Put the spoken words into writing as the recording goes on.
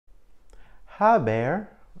Hi Bear,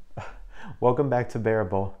 welcome back to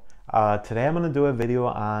Bearable. Today I'm going to do a video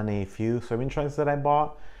on a few swimming trunks that I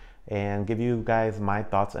bought and give you guys my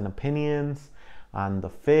thoughts and opinions on the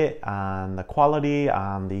fit, on the quality,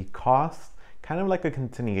 on the cost. Kind of like a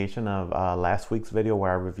continuation of last week's video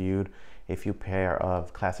where I reviewed a few pair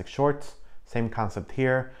of classic shorts. Same concept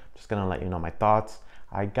here, just going to let you know my thoughts.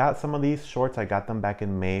 I got some of these shorts, I got them back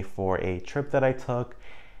in May for a trip that I took.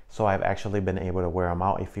 So I've actually been able to wear them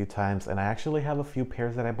out a few times, and I actually have a few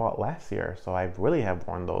pairs that I bought last year. So I really have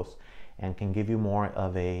worn those and can give you more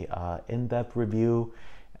of a in-depth review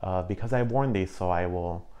because I've worn these, so I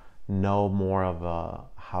will know more of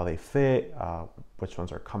how they fit, which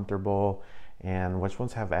ones are comfortable, and which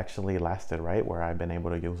ones have actually lasted, right? Where I've been able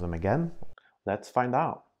to use them again. Let's find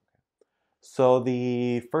out. So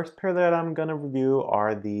the first pair that I'm gonna review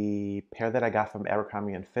are the pair that I got from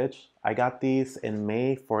Abercrombie and Fitch. I got these in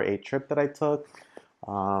May for a trip that I took.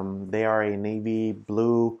 They are a navy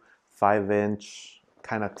blue 5-inch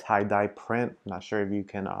kind of tie-dye print. Not sure if you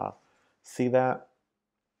can see that.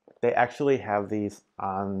 They actually have these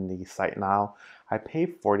on the site now. I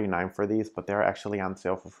paid $49 for these, but they're actually on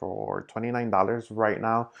sale for $29 right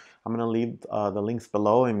now. I'm gonna leave the links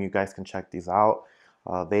below and you guys can check these out.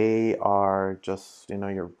 They are just,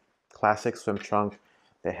 your classic swim trunk.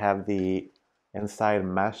 They have the inside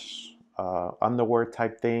mesh underwear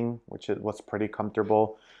type thing, which was pretty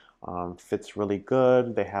comfortable. Fits really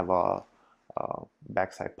good. They have a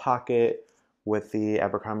backside pocket with the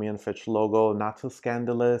Abercrombie and Fitch logo, not too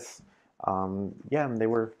scandalous. Yeah, they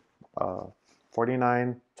were $49,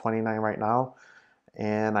 $29 right now.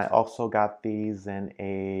 And I also got these in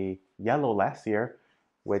a yellow last year,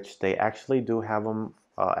 which they actually do have them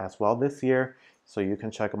as well this year. So you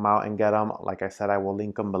can check them out and get them. Like I said, I will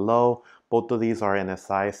link them below. Both of these are in a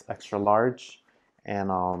size extra large,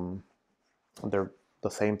 and they're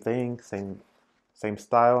the same thing, same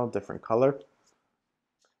style, different color.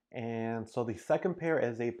 And so the second pair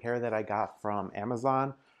is a pair that I got from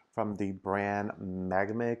Amazon from the brand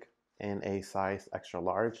Maamgic in a size extra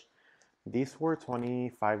large. These were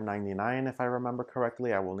 $25.99 if I remember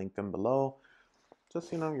correctly. I will link them below.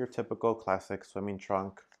 Just, your typical classic swimming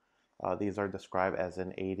trunk. These are described as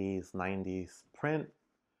an 80s, 90s print.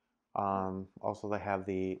 Also, they have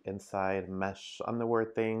the inside mesh underwear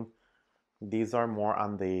thing. These are more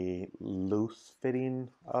on the loose fitting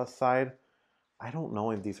side. I don't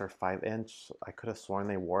know if these are 5-inch. I could have sworn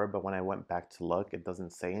they were, but when I went back to look, it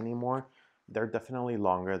doesn't say anymore. They're definitely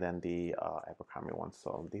longer than the Abercrombie ones,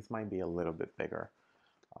 so these might be a little bit bigger.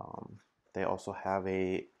 They also have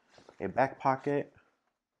a back pocket,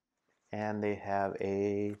 and they have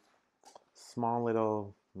a small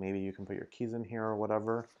little, maybe you can put your keys in here or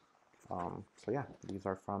whatever. So yeah, these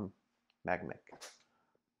are from Maamgic.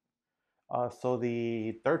 So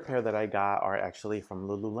the third pair that I got are actually from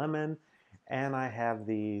Lululemon, and I have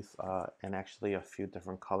these in actually a few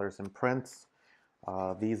different colors and prints.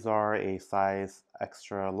 These are a size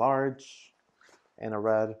extra large in a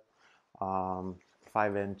red,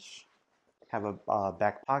 5-inch, have a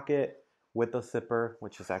back pocket with a zipper,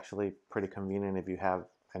 which is actually pretty convenient if you have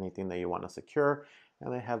anything that you want to secure.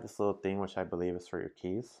 And they have this little thing, which I believe is for your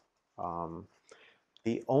keys.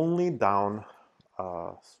 The only fall,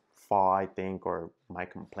 I think, or my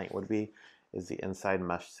complaint would be, is the inside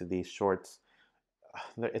mesh to these shorts.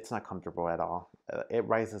 It's not comfortable at all. It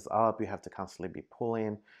rises up, you have to constantly be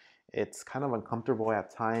pulling. It's kind of uncomfortable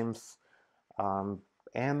at times.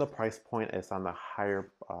 And the price point is on the higher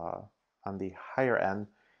end.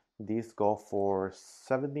 These go for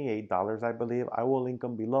 $78, I believe. I will link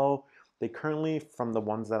them below. They currently, from the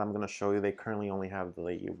ones that I'm going to show you, they currently only have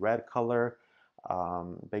the red color.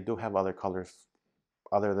 They do have other colors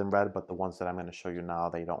other than red, but the ones that I'm going to show you now,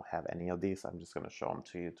 they don't have any of these. I'm just going to show them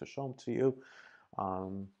to you to show them to you.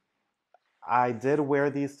 I did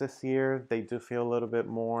wear these this year. They do feel a little bit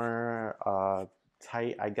more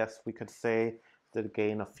tight, I guess we could say. Did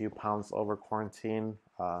gain a few pounds over quarantine,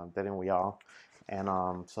 didn't we all? And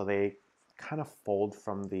so they kind of fold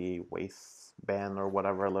from the waistband or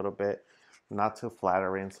whatever a little bit. Not too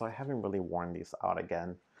flattering, so I haven't really worn these out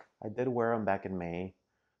again. I did wear them back in May,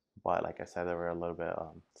 but like I said, they were a little bit,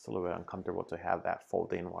 it's a little bit uncomfortable to have that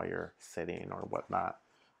folding while you're sitting or whatnot.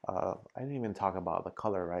 I didn't even talk about the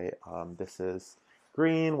color, right? This is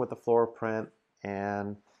green with the floral print,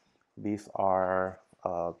 and these are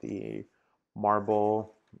the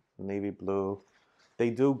marble navy blue. They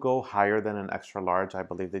do go higher than an extra large. I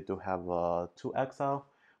believe they do have a 2XL.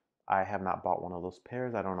 I have not bought one of those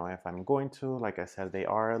pairs. I don't know if I'm going to. Like I said, they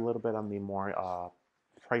are a little bit on the more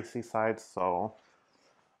pricey side, so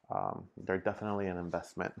they're definitely an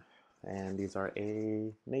investment. And these are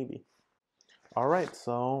a navy. All right,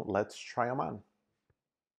 so let's try them on.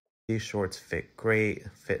 These shorts fit great,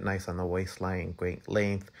 fit nice on the waistline, great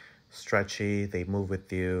length, stretchy, they move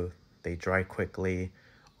with you, they dry quickly.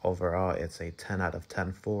 Overall, it's a 10 out of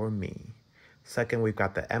 10 for me. Second, we've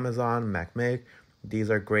got the Amazon Maamgic. These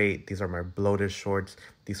are great. These are my bloated shorts.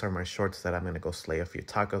 These are my shorts that I'm going to go slay a few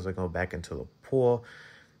tacos or go back into the pool.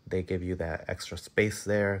 They give you that extra space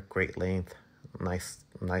there, great length,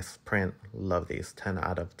 nice print. Love these, 10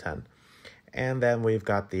 out of 10. And then we've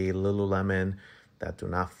got the Lululemon that do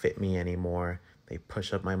not fit me anymore. They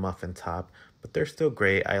push up my muffin top, but they're still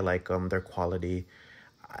great. I like them. They're quality.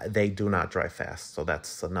 They do not dry fast, so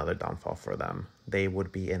that's another downfall for them. They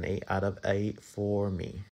would be an 8 out of 8 for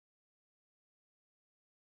me.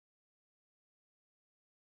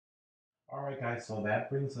 All right, guys, so that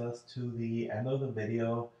brings us to the end of the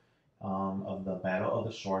video of the Battle of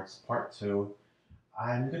the Shorts Part 2.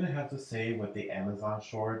 I'm going to have to say with the Amazon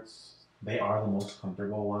shorts, they are the most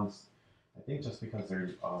comfortable ones. I think just because they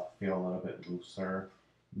feel a little bit looser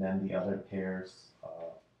than the other pairs.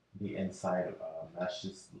 The inside mesh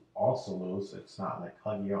is also loose. It's not like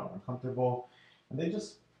huggy or uncomfortable. And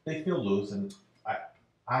they feel loose and I,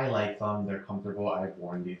 I like them. They're comfortable. I've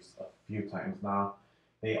worn these a few times now.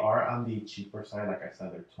 They are on the cheaper side. Like I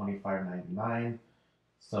said, they're $25.99.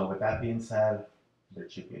 So with that being said, they're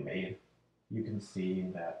cheaply made. You can see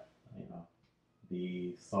that, you know,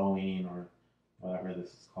 the sewing or whatever this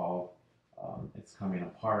is called, it's coming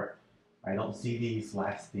apart. I don't see these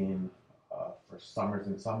lasting for summers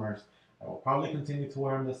and summers. I will probably continue to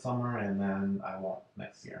wear them this summer and then I won't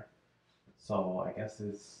next year. So I guess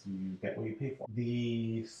it's you get what you pay for.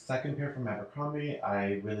 The second pair from Abercrombie,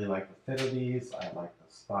 I really like the fit of these. I like the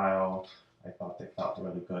style. I thought they felt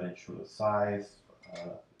really good and true to size.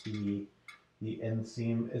 The the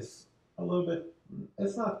inseam is a little bit,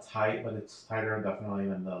 it's not tight, but it's tighter definitely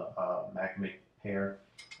than the Maamgic pair.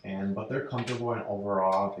 But they're comfortable and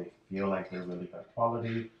overall they feel like they're really good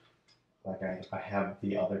quality. Like I have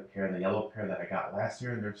the other pair, the yellow pair that I got last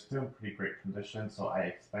year, and they're still in pretty great condition. So I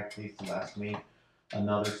expect these to last me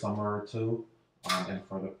another summer or two. And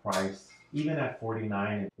for the price, even at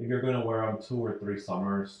 $49, if you're going to wear them 2 or 3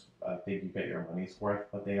 summers, I think you get your money's worth.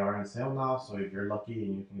 But they are on sale now, so if you're lucky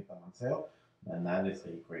and you can get them on sale, then that is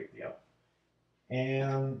a great deal.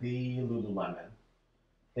 And the Lululemon,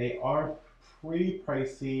 they are pretty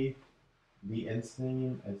pricey. The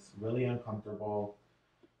inseam is really uncomfortable.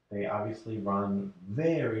 They obviously run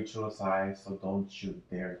very true to size, so don't you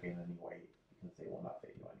dare gain any weight because they will not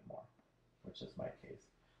fit you anymore, which is my case.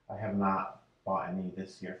 I have not bought any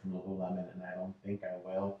this year from Lululemon, and I don't think I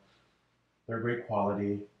will. They're great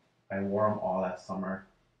quality. I wore them all last summer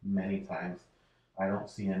many times. I don't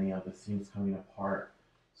see any of the seams coming apart.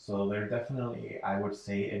 So they're definitely, I would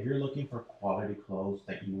say, if you're looking for quality clothes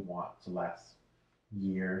that you want to last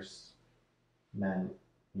years, then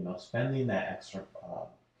spending that extra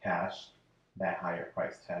cash, that higher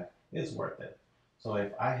price tag is worth it. So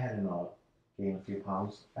if I hadn't gained a few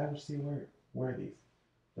pounds, I would still wear these.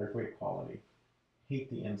 They're great quality. Hate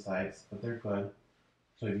the insides, but they're good.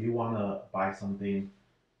 So if you want to buy something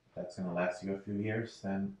that's going to last you a few years,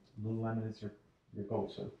 then Lululemon is your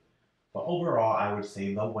go-to. But overall, I would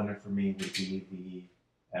say the winner for me would be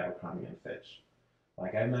the Abercrombie and Fitch.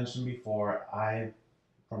 Like I mentioned before,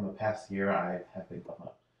 from the past year, I have been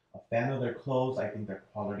a fan of their clothes. I think their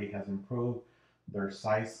quality has improved. Their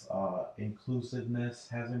size inclusiveness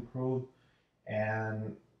has improved.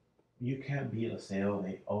 And you can't beat a sale.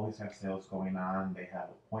 They always have sales going on. They have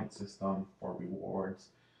a point system for rewards.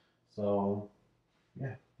 So,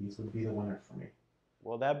 yeah, these would be the winners for me.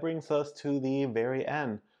 Well, that brings us to the very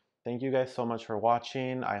end. Thank you guys so much for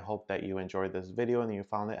watching. I hope that you enjoyed this video and you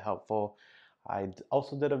found it helpful. I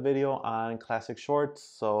also did a video on classic shorts,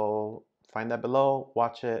 so find that below,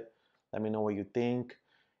 watch it, let me know what you think.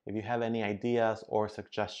 If you have any ideas or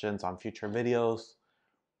suggestions on future videos,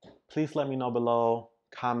 please let me know below.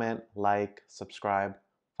 Comment, like, subscribe.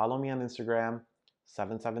 Follow me on Instagram,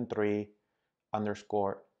 773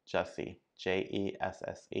 underscore Jesse,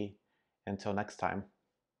 Jesse. Until next time,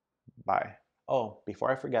 bye. Oh,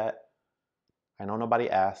 before I forget, I know nobody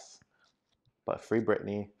asked, but free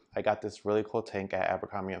Britney. I got this really cool tank at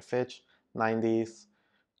Abercrombie & Fitch, 90s,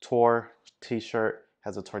 tour t-shirt,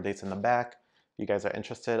 has the tour dates in the back. If you guys are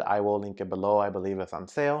interested, I will link it below. I believe it's on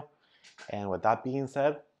sale. And with that being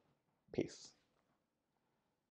said, peace.